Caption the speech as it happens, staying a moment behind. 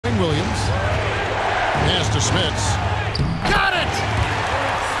Williams. Pass to Smits. Got it!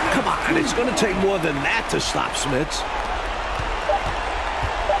 Come on, it's going to take more than that to stop Smits.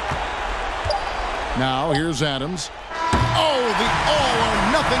 Now here's Adams. Oh, the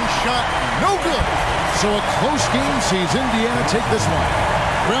all-or-nothing shot, no good. So a close game sees Indiana take this one.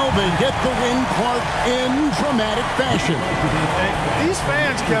 Well, they get the win, Clark, in dramatic fashion. These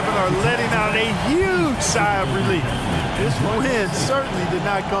fans, Kevin, are letting out a huge sigh of relief. This win certainly did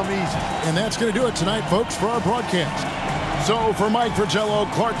not come easy. And that's going to do it tonight, folks, for our broadcast. So for Mike Fratello,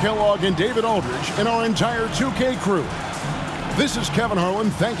 Clark Kellogg, and David Aldridge, and our entire 2K crew, this is Kevin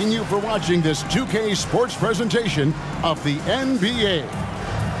Harlan thanking you for watching this 2K Sports presentation of the NBA.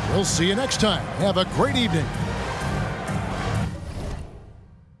 We'll see you next time. Have a great evening.